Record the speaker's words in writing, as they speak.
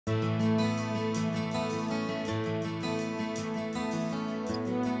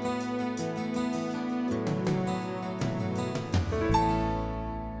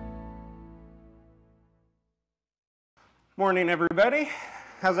Morning, everybody.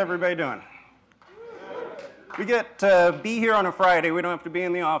 How's everybody doing? We get to be here on a Friday. We don't have to be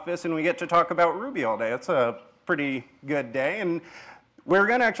in the office, and we get to talk about Ruby all day. It's a pretty good day, and we're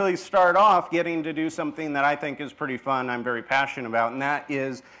going to actually start off getting to do something that I think is pretty fun, I'm very passionate about, and that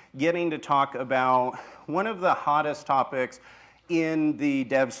is getting to talk about one of the hottest topics in the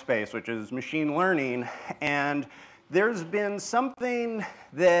dev space, which is machine learning. And there's been something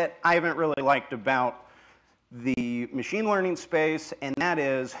that I haven't really liked about the machine learning space, and that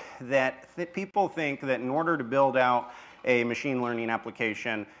is that people think that in order to build out a machine learning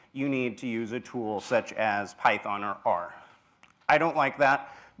application, you need to use a tool such as Python or R. I don't like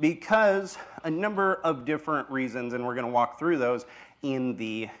that because a number of different reasons, and we're going to walk through those in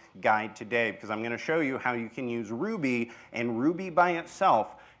the guide today, because I'm going to show you how you can use Ruby and Ruby by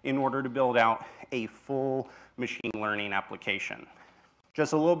itself in order to build out a full machine learning application.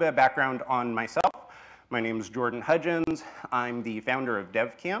 Just a little bit of background on myself. My name is Jordan Hudgens. I'm the founder of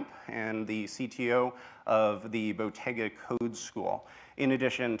DevCamp and the CTO of the Bottega Code School. In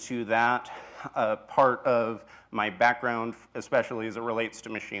addition to that, part of my background, especially as it relates to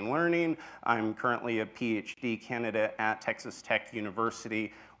machine learning, I'm currently a PhD candidate at Texas Tech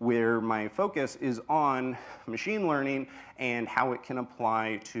University, where my focus is on machine learning and how it can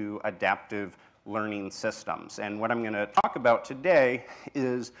apply to adaptive learning systems. And what I'm going to talk about today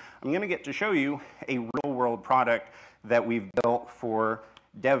is I'm going to get to show you a real-world product that we've built for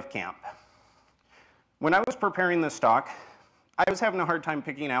DevCamp. When I was preparing this talk, I was having a hard time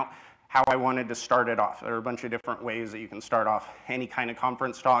picking out how I wanted to start it off. There are a bunch of different ways that you can start off any kind of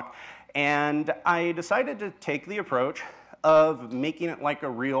conference talk, and I decided to take the approach of making it like a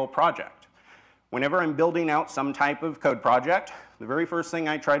real project. Whenever I'm building out some type of code project, the very first thing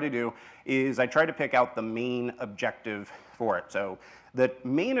I try to do is I try to pick out the main objective for it. So the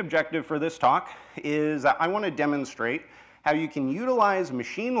main objective for this talk is I want to demonstrate how you can utilize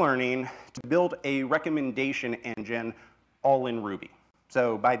machine learning to build a recommendation engine all in Ruby.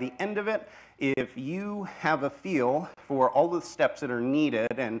 So by the end of it, if you have a feel for all the steps that are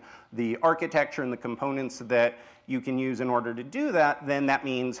needed and the architecture and the components that you can use in order to do that, then that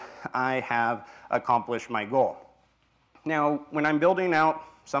means I have accomplished my goal. Now, when I'm building out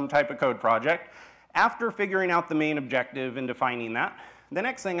some type of code project, after figuring out the main objective and defining that, the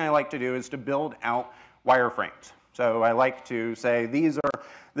next thing I like to do is to build out wireframes. So I like to say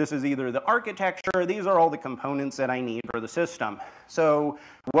this is either the architecture, these are all the components that I need for the system. So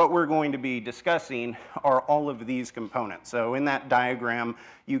what we're going to be discussing are all of these components. So in that diagram,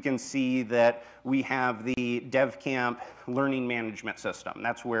 you can see that we have the DevCamp learning management system.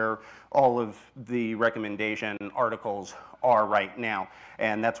 That's where all of the recommendation articles are right now,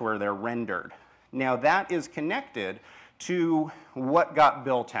 and that's where they're rendered. Now that is connected to what got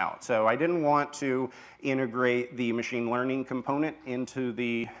built out. So I didn't want to integrate the machine learning component into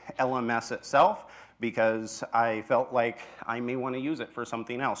the LMS itself because I felt like I may want to use it for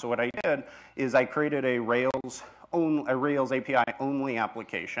something else. So what I did is I created a Rails API only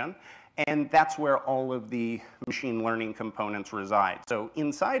application, and that's where all of the machine learning components reside. So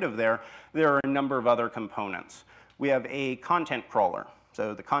inside of there are a number of other components. We have a content crawler.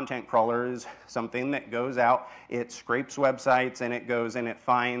 So the content crawler is something that goes out, it scrapes websites, and it goes and it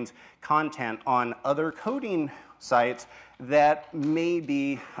finds content on other coding sites that may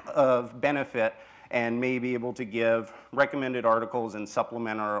be of benefit and may be able to give recommended articles and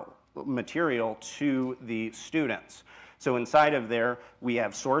supplemental material to the students. So inside of there, we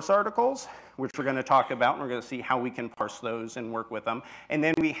have source articles, which we're going to talk about, and we're going to see how we can parse those and work with them. And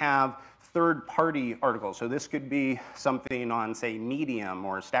then we have third-party articles. So this could be something on, say, Medium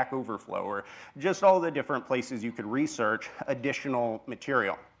or Stack Overflow, or just all the different places you could research additional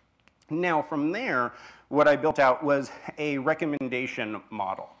material. Now, from there, what I built out was a recommendation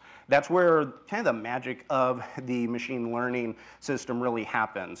model. That's where kind of the magic of the machine learning system really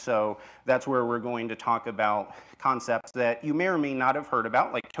happens. So that's where we're going to talk about concepts that you may or may not have heard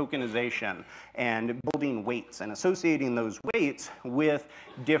about, like tokenization and building weights and associating those weights with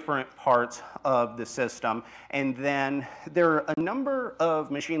different parts of the system. And then there are a number of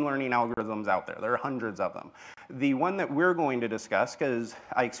machine learning algorithms out there. There are hundreds of them. The one that we're going to discuss, because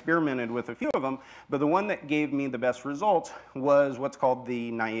I experimented with a few of them, but the one that gave me the best results was what's called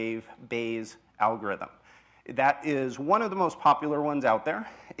the naive Bayes algorithm. That is one of the most popular ones out there.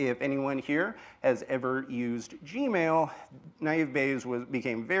 If anyone here has ever used Gmail, naive Bayes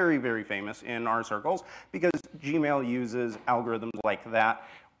became very, very famous in our circles because Gmail uses algorithms like that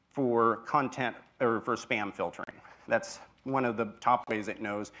for content or for spam filtering. That's one of the top ways it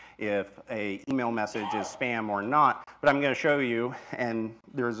knows if an email message is spam or not but I'm going to show you, and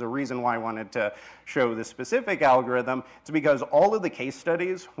there's a reason why I wanted to show this specific algorithm. It's because all of the case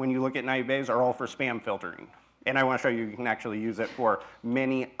studies, when you look at naive Bayes, are all for spam filtering. And I want to show you can actually use it for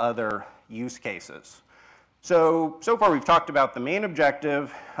many other use cases. So far we've talked about the main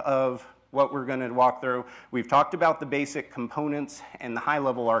objective of what we're going to walk through. We've talked about the basic components and the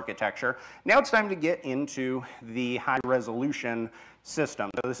high-level architecture. Now it's time to get into the high-resolution system.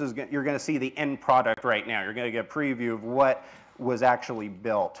 So this is, you're going to see the end product right now. You're going to get a preview of what was actually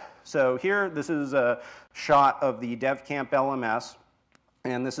built. So here, this is a shot of the DevCamp LMS.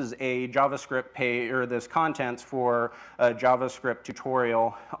 And this is a JavaScript page, or this contents for a JavaScript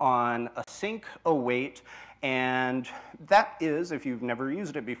tutorial on async await. And that is, if you've never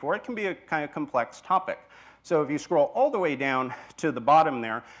used it before, it can be a kind of complex topic. So if you scroll all the way down to the bottom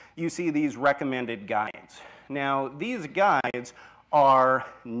there, you see these recommended guides. Now, these guides are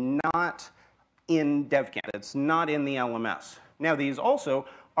not in DevCamp. It's not in the LMS. Now, these also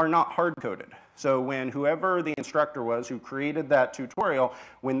are not hard-coded. So when whoever the instructor was who created that tutorial,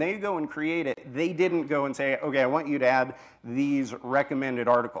 when they go and create it, they didn't go and say, okay, I want you to add these recommended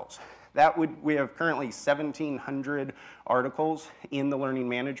articles. We have currently 1,700 articles in the learning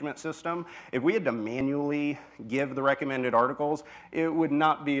management system. If we had to manually give the recommended articles, it would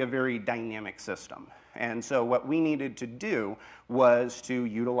not be a very dynamic system. And so what we needed to do was to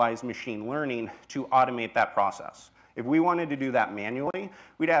utilize machine learning to automate that process. If we wanted to do that manually,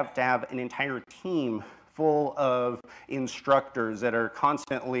 we'd have to have an entire team full of instructors that are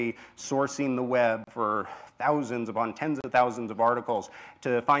constantly sourcing the web for thousands upon tens of thousands of articles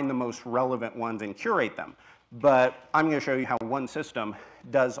to find the most relevant ones and curate them. But I'm going to show you how one system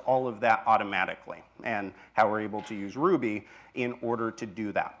does all of that automatically and how we're able to use Ruby in order to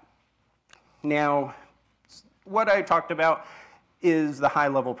do that. Now, what I talked about is the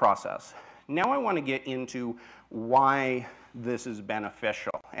high-level process. Now I want to get into why this is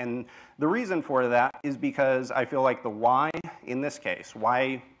beneficial. And the reason for that is because I feel like the why, in this case,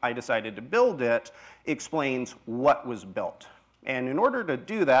 why I decided to build it, explains what was built. And in order to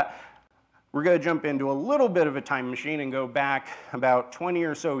do that, we're going to jump into a little bit of a time machine and go back about 20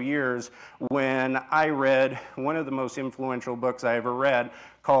 or so years when I read one of the most influential books I ever read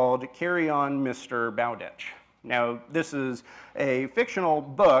called Carry On, Mr. Bowditch. Now, this is a fictional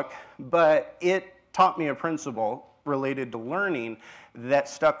book, but it taught me a principle related to learning that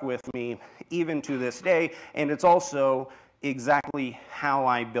stuck with me even to this day, and it's also exactly how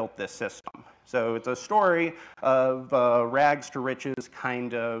I built this system. So it's a story of rags to riches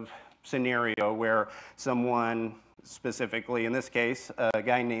kind of scenario where someone, specifically in this case, a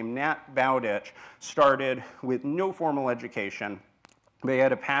guy named Nat Bowditch, started with no formal education, but he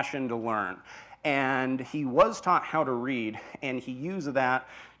had a passion to learn. And he was taught how to read, and he used that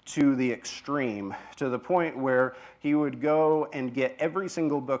to the extreme, to the point where he would go and get every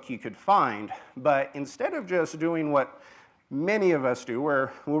single book he could find, but instead of just doing what many of us do,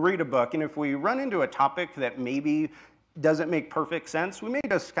 where we'll read a book, and if we run into a topic that maybe doesn't make perfect sense, we may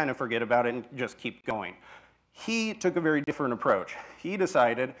just kind of forget about it and just keep going. He took a very different approach. He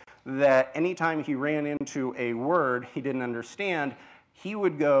decided that anytime he ran into a word he didn't understand, he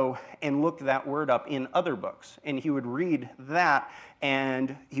would go and look that word up in other books, and he would read that,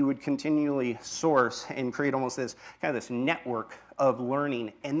 and he would continually source and create almost this kind of this network of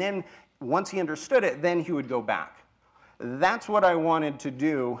learning. And then once he understood it, then he would go back. That's what I wanted to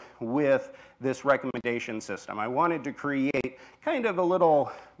do with this recommendation system. I wanted to create kind of a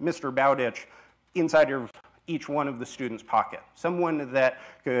little Mr. Bowditch inside of each one of the students' pocket. Someone that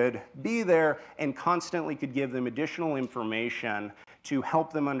could be there and constantly could give them additional information to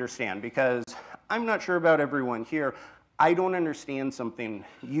help them understand. Because I'm not sure about everyone here, I don't understand something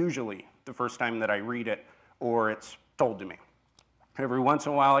usually the first time that I read it or it's told to me. Every once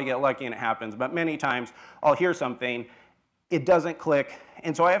in a while I get lucky and it happens, but many times I'll hear something, it doesn't click,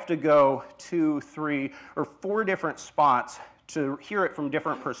 and so I have to go 2, 3, or 4 different spots to hear it from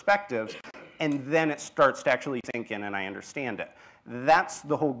different perspectives, and then it starts to actually sink in and I understand it. That's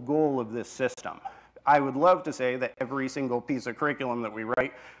the whole goal of this system. I would love to say that every single piece of curriculum that we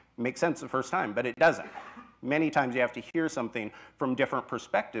write makes sense the first time, but it doesn't. Many times you have to hear something from different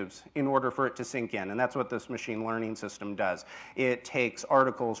perspectives in order for it to sink in, and that's what this machine learning system does. It takes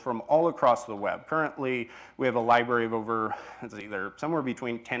articles from all across the web. Currently, we have a library of over, it's either somewhere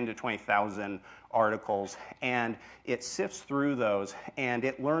between 10 to 20,000 articles, and it sifts through those, and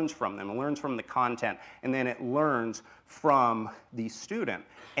it learns from them. It learns from the content, and then it learns from the student,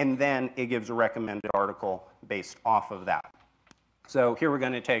 and then it gives a recommended article based off of that. So here we're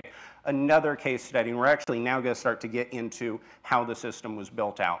going to take another case study, and we're actually now going to start to get into how the system was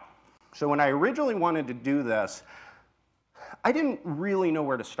built out. So when I originally wanted to do this, I didn't really know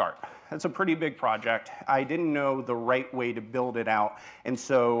where to start. It's a pretty big project. I didn't know the right way to build it out, and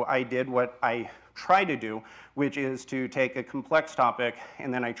so I did what I try to do, which is to take a complex topic,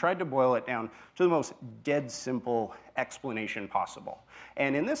 and then I tried to boil it down to the most dead simple explanation possible.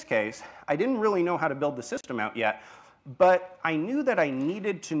 And in this case, I didn't really know how to build the system out yet, but I knew that I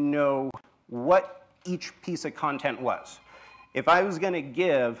needed to know what each piece of content was. If I was going to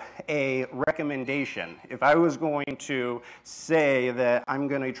give a recommendation, if I was going to say that I'm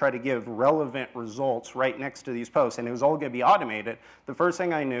going to try to give relevant results right next to these posts, and it was all going to be automated, the first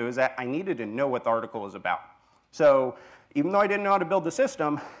thing I knew is that I needed to know what the article was about. So even though I didn't know how to build the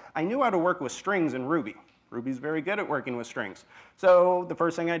system, I knew how to work with strings in Ruby. Ruby's very good at working with strings. So the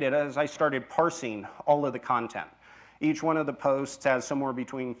first thing I did is I started parsing all of the content. Each one of the posts has somewhere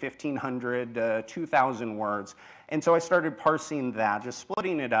between 1,500 to 2,000 words. And so I started parsing that, just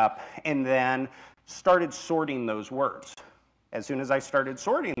splitting it up, and then started sorting those words. As soon as I started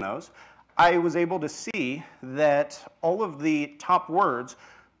sorting those, I was able to see that all of the top words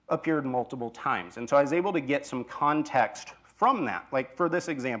appeared multiple times. And so I was able to get some context from that. Like for this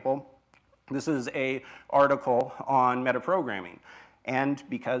example, this is an article on metaprogramming. And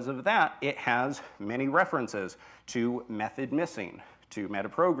because of that, it has many references to method missing, to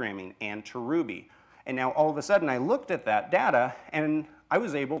metaprogramming, and to Ruby. And now all of a sudden I looked at that data and I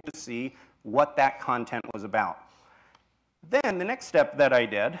was able to see what that content was about. Then the next step that I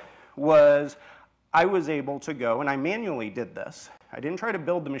did was I was able to go, and I manually did this. I didn't try to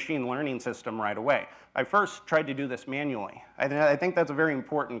build the machine learning system right away. I first tried to do this manually. I think that's a very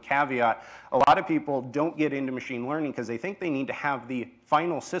important caveat. A lot of people don't get into machine learning because they think they need to have the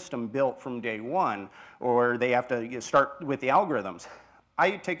final system built from day one, or they have to start with the algorithms.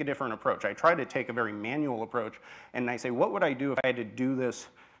 I take a different approach. I try to take a very manual approach, and I say, what would I do if I had to do this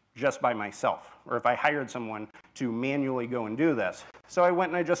just by myself, or if I hired someone to manually go and do this? So I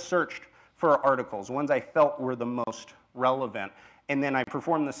went and I just searched for articles, ones I felt were the most relevant, and then I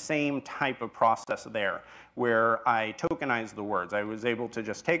performed the same type of process there, where I tokenized the words. I was able to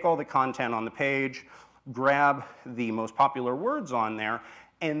just take all the content on the page, grab the most popular words on there,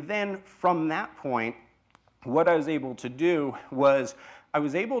 and then from that point, what I was able to do was I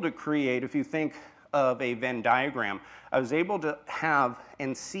was able to create, if you think of a Venn diagram, I was able to have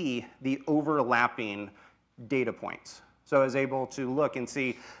and see the overlapping data points. So I was able to look and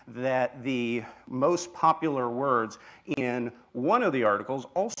see that the most popular words in one of the articles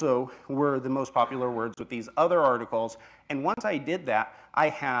also were the most popular words with these other articles. And once I did that, I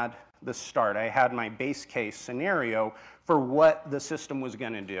had the start. I had my base case scenario for what the system was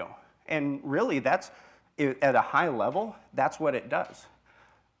going to do. And really, that's, at a high level, that's what it does.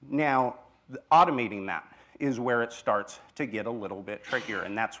 Now, automating that is where it starts to get a little bit trickier,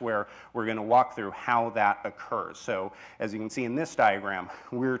 and that's where we're going to walk through how that occurs. So as you can see in this diagram,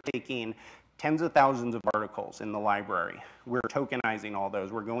 we're taking tens of thousands of articles in the library. We're tokenizing all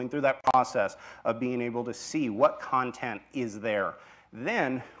those. We're going through that process of being able to see what content is there.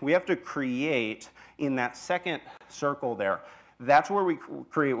 Then we have to create, in that second circle there, that's where we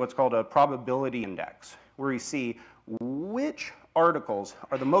create what's called a probability index, where we see which articles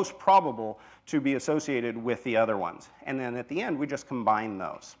are the most probable to be associated with the other ones. And then at the end, we just combine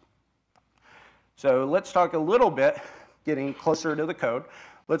those. So let's talk a little bit, getting closer to the code,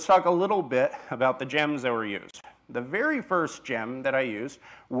 let's talk a little bit about the gems that were used. The very first gem that I used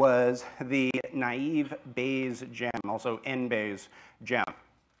was the naive Bayes gem, also nBayes gem.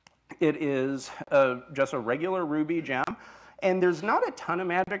 It is just a regular Ruby gem, and there's not a ton of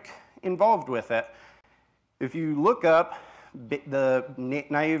magic involved with it. If you look up the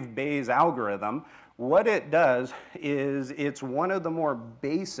naive Bayes algorithm, what it does is it's one of the more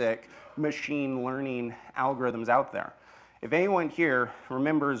basic machine learning algorithms out there. If anyone here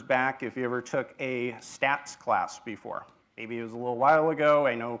remembers back if you ever took a stats class before, maybe it was a little while ago.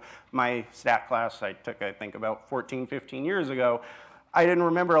 I know my stat class I took, I think, about 14, 15 years ago. I didn't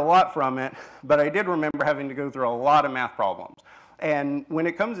remember a lot from it, but I did remember having to go through a lot of math problems. And when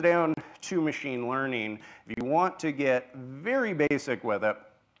it comes down to machine learning, if you want to get very basic with it,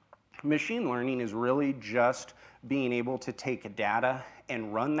 machine learning is really just being able to take data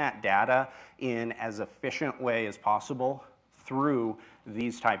and run that data in as efficient way as possible through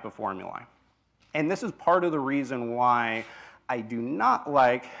these type of formulae. And this is part of the reason why I do not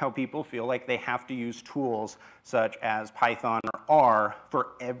like how people feel like they have to use tools such as Python or R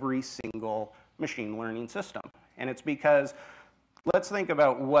for every single machine learning system. And it's because let's think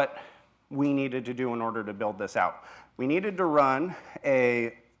about what we needed to do in order to build this out. We needed to run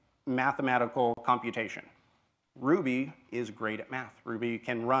a mathematical computation. Ruby is great at math. Ruby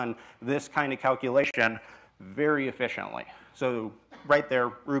can run this kind of calculation very efficiently. So right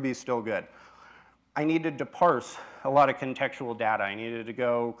there, Ruby's still good. I needed to parse a lot of contextual data. I needed to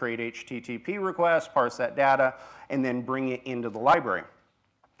go create HTTP requests, parse that data, and then bring it into the library.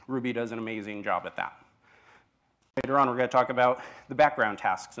 Ruby does an amazing job at that. Later on, we're going to talk about the background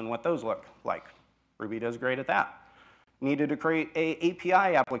tasks and what those look like. Ruby does great at that. Needed to create an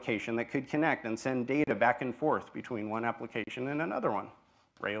API application that could connect and send data back and forth between one application and another one.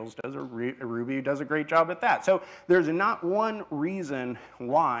 Ruby does a great job at that. So there's not one reason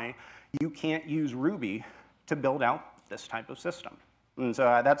why you can't use Ruby to build out this type of system. And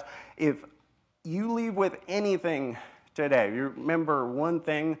so that's, if you leave with anything today, you remember one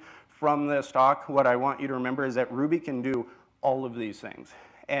thing from this talk, what I want you to remember is that Ruby can do all of these things.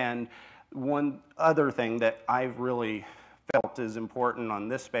 And one other thing that I've really felt is important on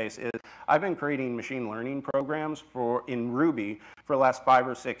this space is I've been creating machine learning programs in Ruby for the last 5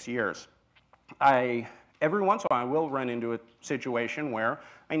 or 6 years. Every once in a while I will run into a situation where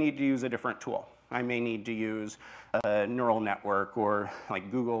I need to use a different tool. I may need to use a neural network or like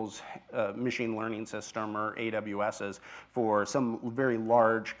Google's machine learning system or AWS's for some very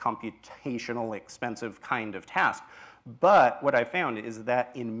large computational expensive kind of task. But what I found is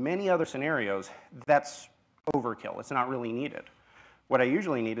that in many other scenarios, that's overkill. It's not really needed. What I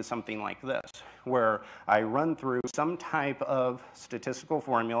usually need is something like this, where I run through some type of statistical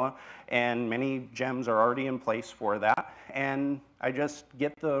formula, and many gems are already in place for that, and I just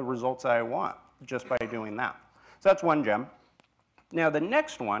get the results I want just by doing that. So that's one gem. Now the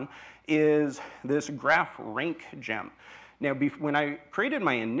next one is this graph rank gem. Now when I created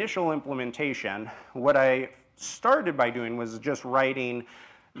my initial implementation, what I started by doing was just writing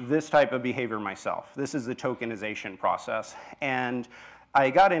this type of behavior myself. This is the tokenization process. And I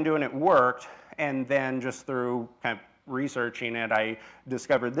got into it and it worked, and then just through kind of researching it, I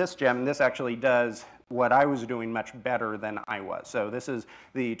discovered this gem. This actually does what I was doing much better than I was. So this is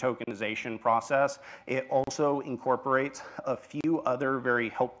the tokenization process. It also incorporates a few other very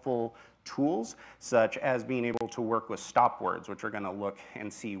helpful tools, such as being able to work with stop words, which are going to look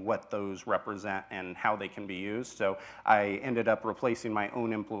and see what those represent and how they can be used. So I ended up replacing my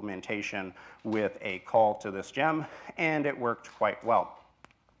own implementation with a call to this gem, and it worked quite well.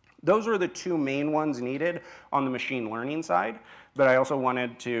 Those are the two main ones needed on the machine learning side, but I also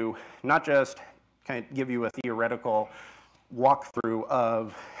wanted to not just kind of give you a theoretical walkthrough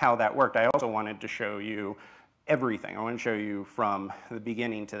of how that worked. I also wanted to show you everything. I want to show you from the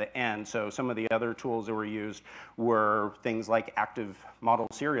beginning to the end. So some of the other tools that were used were things like active model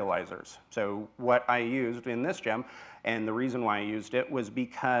serializers. So what I used in this gem, and the reason why I used it was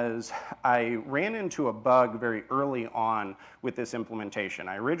because I ran into a bug very early on with this implementation.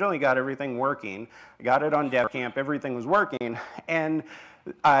 I originally got everything working, I got it on dev camp, everything was working, and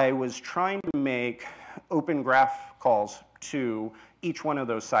I was trying to make open graph calls to each one of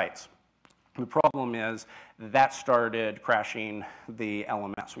those sites. The problem is that started crashing the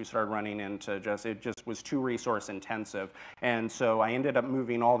LMS. We started running into it just was too resource intensive. And so I ended up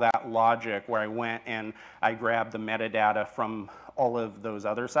moving all that logic where I went and I grabbed the metadata from all of those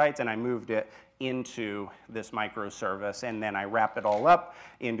other sites and I moved it into this microservice, and then I wrap it all up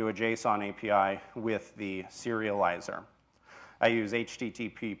into a JSON API with the serializer. I use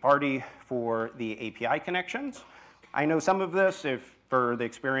HTTP party for the API connections. I know some of this, if for the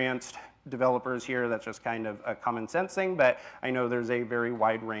experienced developers here, that's just kind of a common sense thing, but I know there's a very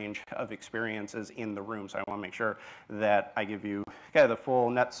wide range of experiences in the room, so I want to make sure that I give you kind of the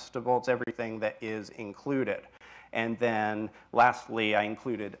full nuts to bolts, everything that is included. And then lastly, I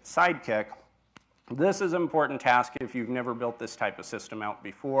included Sidekick. This is an important task if you've never built this type of system out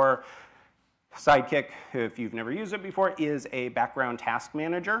before. Sidekick, if you've never used it before, is a background task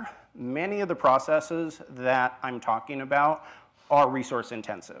manager. Many of the processes that I'm talking about are resource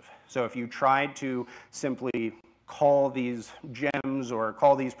intensive. So if you tried to simply call these gems or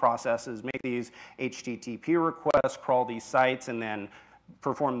call these processes, make these HTTP requests, crawl these sites, and then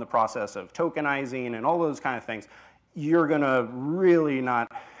perform the process of tokenizing and all those kind of things, you're going to really not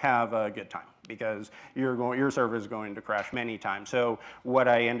have a good time because your server is going to crash many times. So what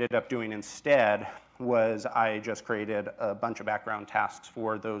I ended up doing instead was I just created a bunch of background tasks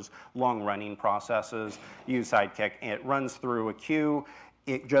for those long-running processes, use Sidekick, and it runs through a queue.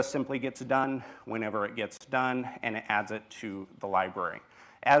 It just simply gets done whenever it gets done, and it adds it to the library.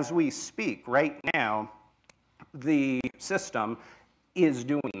 As we speak right now, the system is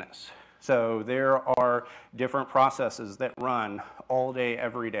doing this. So there are different processes that run all day,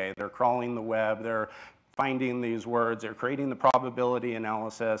 every day. They're crawling the web, they're finding these words, they're creating the probability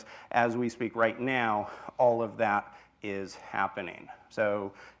analysis. As we speak right now, all of that is happening.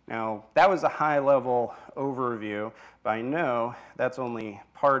 So now that was a high-level overview, but I know that's only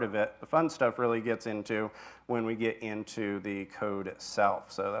part of it. The fun stuff really gets into when we get into the code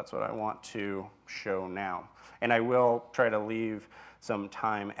itself. So that's what I want to show now. And I will try to leave some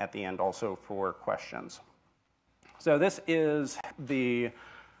time at the end also for questions. So this is the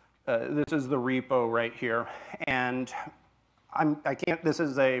repo right here, and this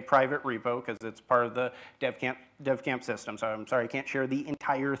is a private repo because it's part of the DevCamp system, so I'm sorry I can't share the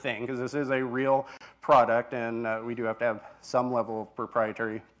entire thing because this is a real product, and we do have to have some level of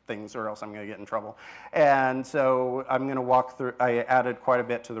proprietary things or else I'm going to get in trouble. And so I'm going to walk through, I added quite a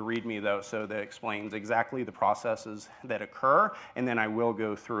bit to the README though, so that explains exactly the processes that occur, and then I will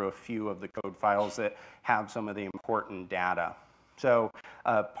go through a few of the code files that have some of the important data. So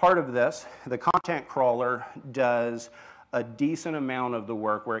part of this, the content crawler does a decent amount of the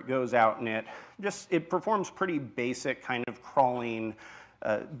work where it goes out and it performs pretty basic kind of crawling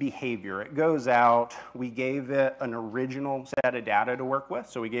behavior. It goes out, we gave it an original set of data to work with,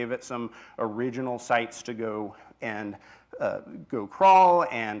 so we gave it some original sites to go and go crawl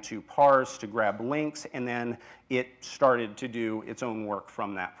and to parse, to grab links, and then it started to do its own work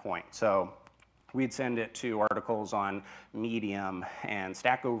from that point. So we'd send it to articles on Medium and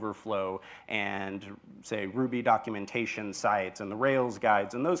Stack Overflow and, say, Ruby documentation sites and the Rails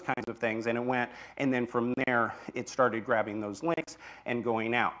guides and those kinds of things, and it went, and then from there, it started grabbing those links and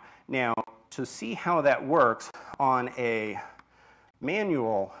going out. Now, to see how that works on a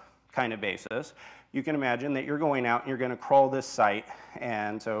manual kind of basis, you can imagine that you're going out and you're going to crawl this site,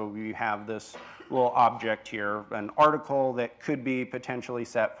 and so you have this little object here, an article that could be potentially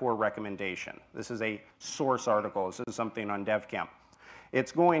set for recommendation. This is a source article. This is something on DevCamp.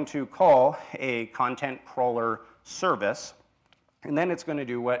 It's going to call a content crawler service, and then it's going to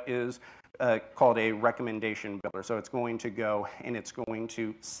do what is called a recommendation builder. So it's going to go and it's going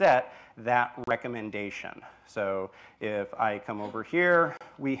to set that recommendation. So if I come over here,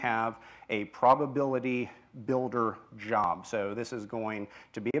 we have a probability builder job. So this is going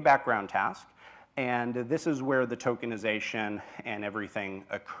to be a background task. And this is where the tokenization and everything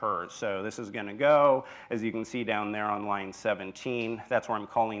occurs. So this is going to go, as you can see down there on line 17, that's where I'm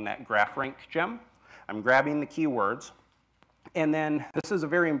calling that graph rank gem. I'm grabbing the keywords. And then this is a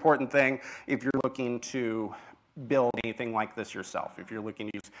very important thing if you're looking to build anything like this yourself, if you're looking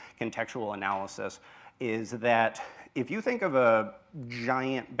to use contextual analysis, is that if you think of a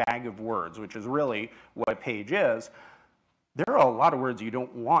giant bag of words, which is really what a page is, there are a lot of words you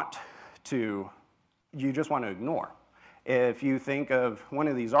don't want to, you just want to ignore. If you think of one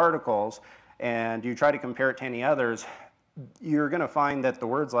of these articles and you try to compare it to any others, you're going to find that the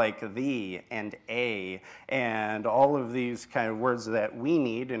words like the and a and all of these kind of words that we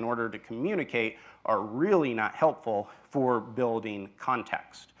need in order to communicate are really not helpful for building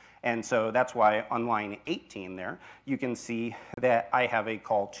context. And so that's why on line 18 there, you can see that I have a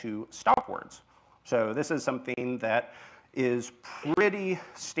call to stop words. So this is something that is pretty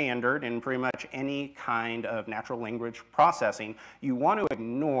standard in pretty much any kind of natural language processing. You want to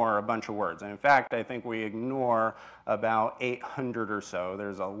ignore a bunch of words. And in fact, I think we ignore about 800 or so.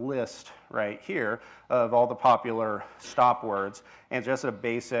 There's a list right here of all the popular stop words. And it's just a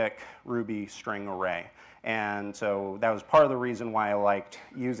basic Ruby string array. And so that was part of the reason why I liked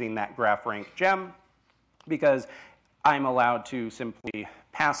using that graph rank gem, because I'm allowed to simply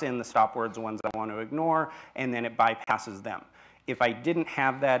pass in the stop words, the ones I want to ignore, and then it bypasses them. If I didn't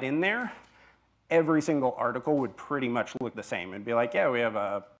have that in there, every single article would pretty much look the same. It'd be like, yeah, we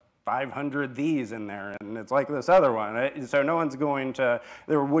have 500 these in there, and it's like this other one. So no one's going to,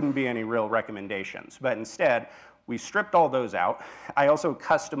 there wouldn't be any real recommendations. But instead, we stripped all those out. I also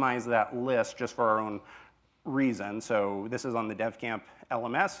customized that list just for our own reason. So this is on the DevCamp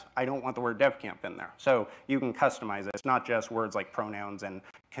LMS. I don't want the word DevCamp in there. So you can customize it. It's not just words like pronouns and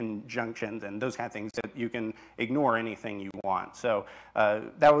conjunctions and those kind of things. That you can ignore anything you want. So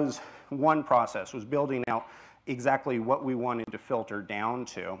that was one process, was building out exactly what we wanted to filter down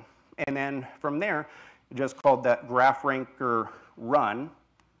to. And then from there, just called that graph ranker run,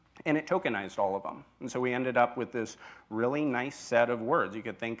 and it tokenized all of them. And so we ended up with this really nice set of words. You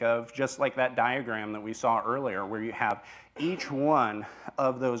could think of just like that diagram that we saw earlier, where you have each one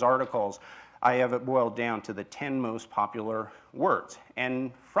of those articles. I have it boiled down to the 10 most popular words.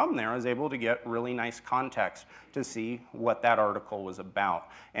 And from there, I was able to get really nice context to see what that article was about.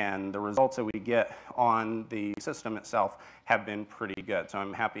 And the results that we get on the system itself have been pretty good. So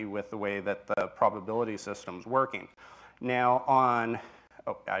I'm happy with the way that the probability system's working. Now on,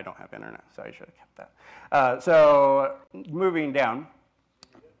 oh, I don't have internet, so I should have kept that. So moving down.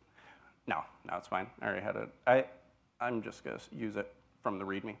 No, it's fine. I already had it. I'm just going to use it from the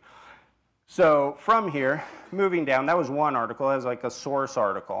README. So from here, moving down, that was one article. That was like a source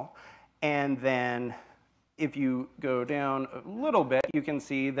article. And then if you go down a little bit, you can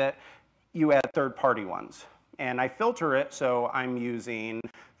see that you add third-party ones. And I filter it, so I'm using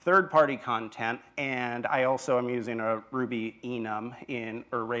third-party content, and I also am using a Ruby enum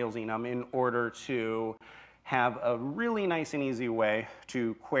or Rails enum in order to have a really nice and easy way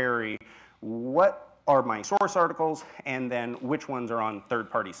to query what are my source articles and then which ones are on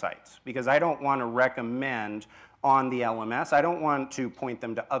third-party sites. Because I don't want to recommend on the LMS. I don't want to point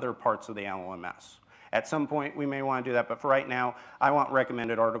them to other parts of the LMS. At some point, we may want to do that, but for right now, I want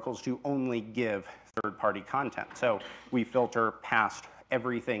recommended articles to only give third-party content. So we filter past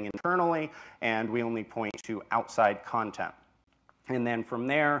everything internally, and we only point to outside content. And then from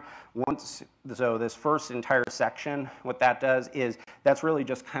there, so this first entire section, what that does is, that's really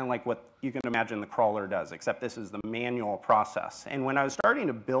just kind of like what you can imagine the crawler does, except this is the manual process. And when I was starting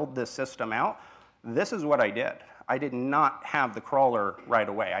to build this system out, this is what I did. I did not have the crawler right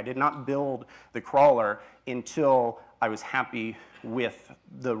away. I did not build the crawler until I was happy with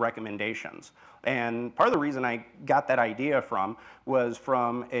the recommendations. And part of the reason I got that idea was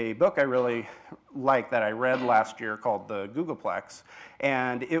from a book I really liked that I read last year called The Googleplex.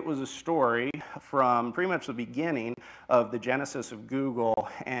 And it was a story from pretty much the beginning of the genesis of Google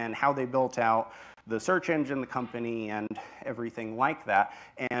and how they built out the search engine, the company, and everything like that.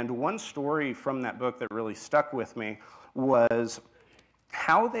 And one story from that book that really stuck with me was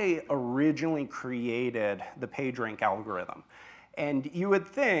how they originally created the PageRank algorithm. And you would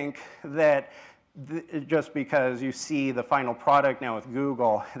think that just because you see the final product now with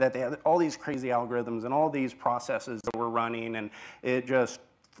Google, that they have all these crazy algorithms and all these processes that we're running, and it just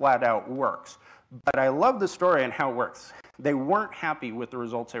flat out works. But I love the story and how it works. They weren't happy with the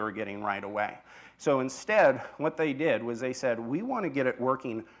results they were getting right away. So instead, what they did was they said, we want to get it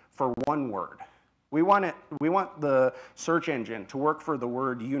working for one word. We want the search engine to work for the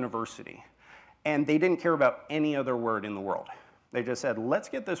word university. And they didn't care about any other word in the world. They just said, let's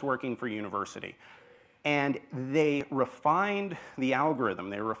get this working for university. And they refined the algorithm.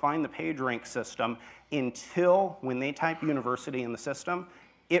 They refined the PageRank system until when they type university in the system,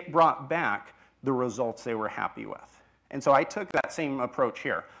 it brought back the results they were happy with. And so I took that same approach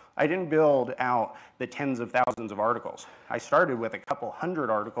here. I didn't build out the tens of thousands of articles. I started with a couple hundred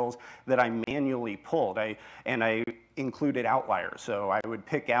articles that I manually pulled, and I included outliers. So I would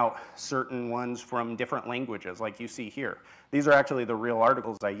pick out certain ones from different languages, like you see here. These are actually the real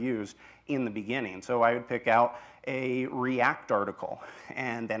articles I used in the beginning. So I would pick out a React article,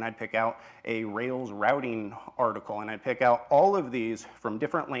 and then I'd pick out a Rails routing article, and I'd pick out all of these from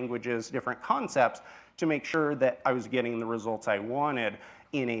different languages, different concepts, to make sure that I was getting the results I wanted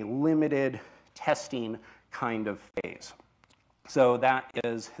in a limited testing kind of phase. So that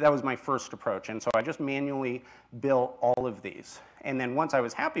was my first approach. And so I just manually built all of these. And then once I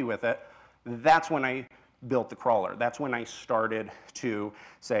was happy with it, that's when I built the crawler. That's when I started to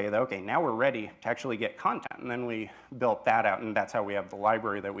say that, okay, now we're ready to actually get content. And then we built that out, and that's how we have the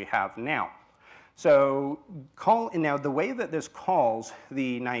library that we have now. So now the way that this calls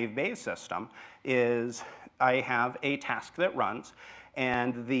the naive Bayes system is I have a task that runs,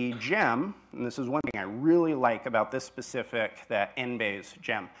 and the gem, and this is one thing I really like about this specific, that nBayes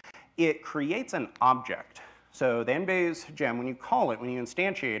gem, it creates an object. So the nBayes gem, when you call it, when you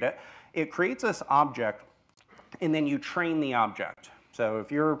instantiate it, it creates this object, and then you train the object. So if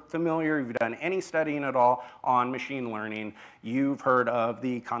you're familiar, if you've done any studying at all on machine learning, you've heard of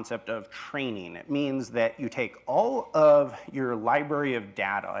the concept of training. It means that you take all of your library of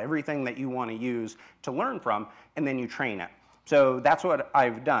data, everything that you want to use to learn from, and then you train it. So that's what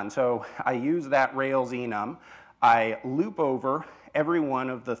I've done. So I use that Rails enum. I loop over every one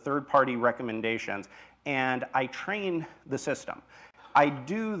of the third-party recommendations, and I train the system. I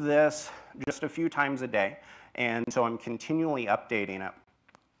do this just a few times a day, and so I'm continually updating it.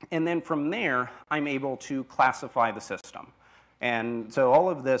 And then from there, I'm able to classify the system. And so all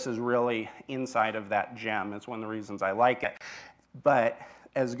of this is really inside of that gem. It's one of the reasons I like it. But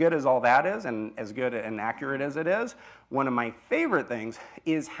as good as all that is, and as good and accurate as it is, one of my favorite things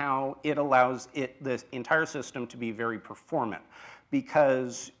is how it allows this entire system to be very performant.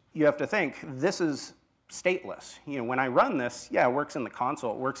 Because you have to think, this is stateless. You know, when I run this, yeah, it works in the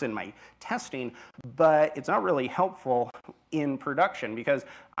console, it works in my testing, but it's not really helpful in production because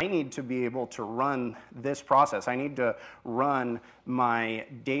I need to be able to run this process. I need to run my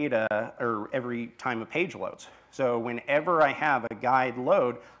data every time a page loads. So whenever I have a guide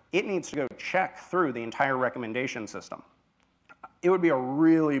load, it needs to go check through the entire recommendation system. It would be a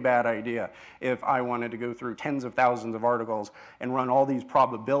really bad idea if I wanted to go through tens of thousands of articles and run all these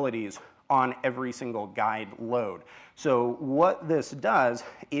probabilities on every single guide load. So what this does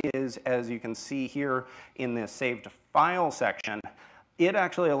is, as you can see here in this saved file section, it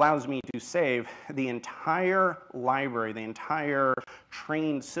actually allows me to save the entire library, the entire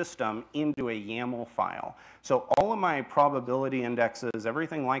trained system into a YAML file. So all of my probability indexes,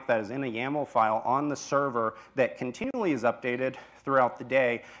 everything like that is in a YAML file on the server that continually is updated throughout the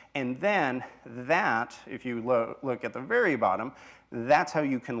day. And then that, if you look at the very bottom, that's how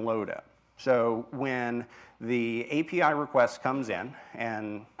you can load it. So when the API request comes in,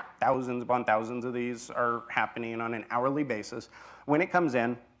 and thousands upon thousands of these are happening on an hourly basis, when it comes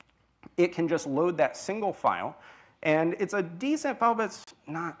in, it can just load that single file. And it's a decent file, but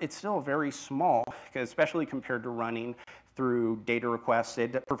it's still very small, especially compared to running through data requests.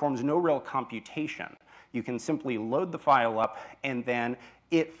 It performs no real computation. You can simply load the file up, and then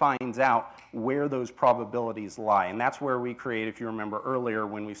it finds out where those probabilities lie. And that's where we create, if you remember earlier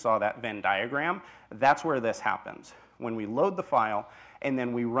when we saw that Venn diagram, that's where this happens. When we load the file, and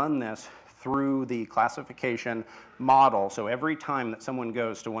then we run this through the classification model. So every time that someone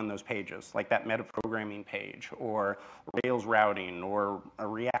goes to one of those pages, like that metaprogramming page, or Rails routing, or a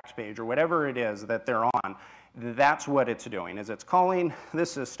React page, or whatever it is that they're on, that's what it's doing, is it's calling the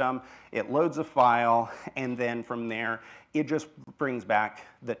system, it loads a file, and then from there, it just brings back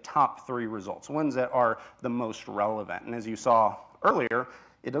the top 3 results, ones that are the most relevant. And as you saw earlier,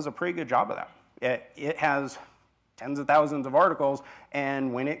 it does a pretty good job of that. It has tens of thousands of articles,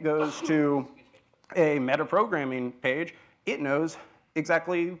 and when it goes to a metaprogramming page, it knows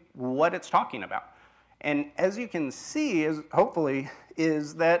exactly what it's talking about. And as you can see, hopefully,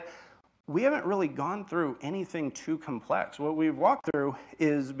 is that we haven't really gone through anything too complex. What we've walked through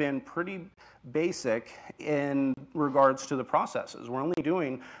has been pretty basic in regards to the processes. We're only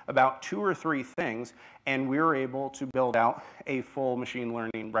doing about 2 or 3 things, and we're able to build out a full machine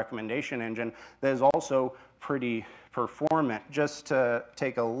learning recommendation engine that is also pretty performant. Just to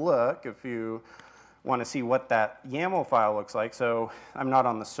take a look, if you want to see what that YAML file looks like. So I'm not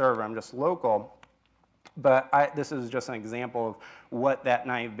on the server, I'm just local. But this is just an example of what that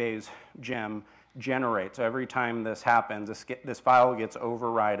naive Bayes gem generates. So every time this happens, this file gets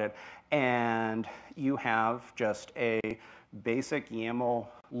overridden, and you have just a basic YAML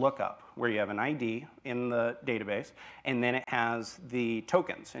lookup where you have an ID in the database, and then it has the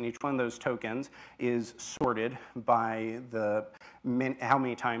tokens, and each one of those tokens is sorted by how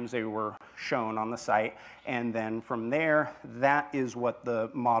many times they were shown on the site, and then from there, that is what the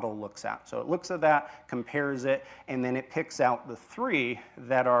model looks at. So it looks at that, compares it, and then it picks out the 3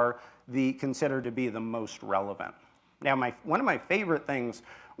 that are considered to be the most relevant. Now, one of my favorite things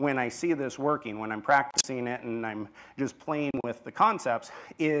when I see this working, when I'm practicing it and I'm just playing with the concepts,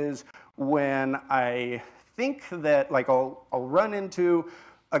 is when I think that, like, I'll run into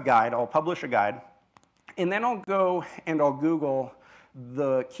a guide, I'll publish a guide, and then I'll go and I'll Google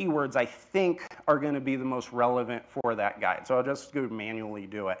the keywords I think are going to be the most relevant for that guide. So I'll just go manually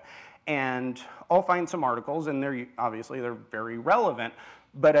do it. And I'll find some articles, and obviously they're very relevant.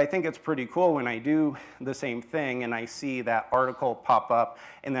 But I think it's pretty cool when I do the same thing and I see that article pop up,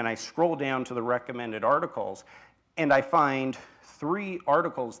 and then I scroll down to the recommended articles, and I find 3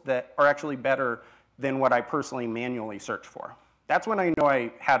 articles that are actually better than what I personally manually search for. That's when I know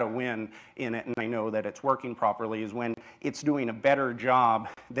I had a win in it, and I know that it's working properly, is when it's doing a better job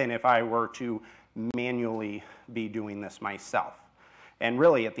than if I were to manually be doing this myself. And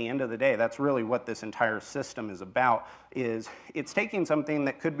really, at the end of the day, that's really what this entire system is about, is it's taking something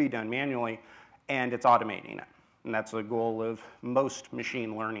that could be done manually, and it's automating it. And that's the goal of most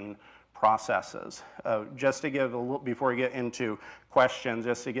machine learning processes. Just to give a little, before we get into questions,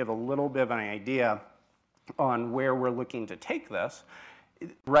 just to give a little bit of an idea on where we're looking to take this.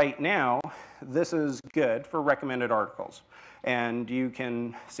 Right now, this is good for recommended articles. And you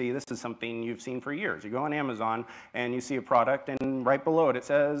can see this is something you've seen for years. You go on Amazon and you see a product, and right below it, it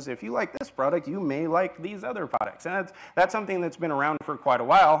says, if you like this product, you may like these other products. And that's something that's been around for quite a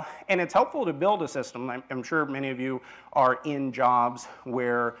while. And it's helpful to build a system. I'm sure many of you are in jobs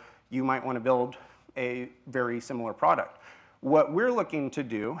where you might want to build a very similar product. What we're looking to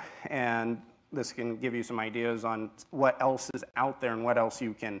do, and this can give you some ideas on what else is out there and what else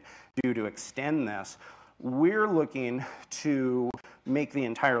you can do to extend this. We're looking to make the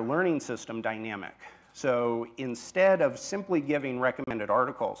entire learning system dynamic. So instead of simply giving recommended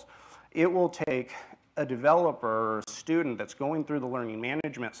articles, it will take a developer or a student that's going through the learning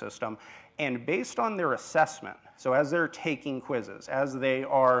management system, and based on their assessment, so as they're taking quizzes, as they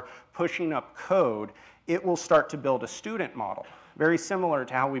are pushing up code, it will start to build a student model. very similar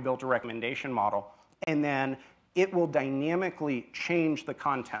to how we built a recommendation model. And then it will dynamically change the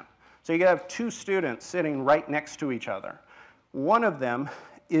content. So you can have two students sitting right next to each other. One of them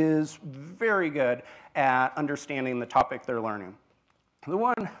is very good at understanding the topic they're learning. The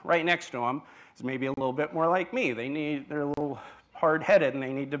one right next to them is maybe a little bit more like me. They're a little hard-headed and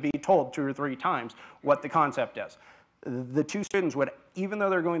they need to be told 2 or 3 times what the concept is. The two students would, even though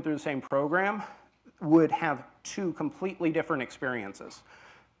they're going through the same program, would have 2 completely different experiences.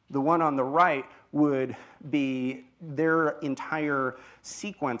 The one on the right would be their entire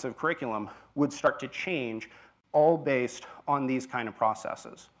sequence of curriculum would start to change, all based on these kind of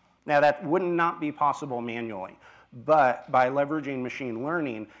processes. Now that would not be possible manually, but by leveraging machine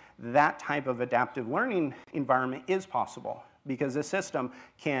learning, that type of adaptive learning environment is possible because the system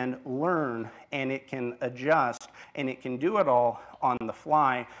can learn and it can adjust and it can do it all on the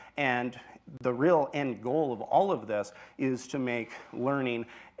fly. And the real end goal of all of this is to make learning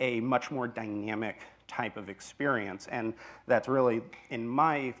a much more dynamic type of experience. And that's really,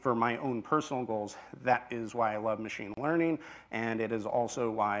 for my own personal goals, that is why I love machine learning, and it is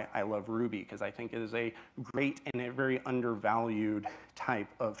also why I love Ruby, because I think it is a great and a very undervalued type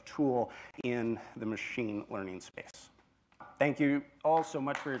of tool in the machine learning space. Thank you all so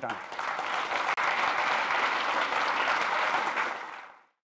much for your time.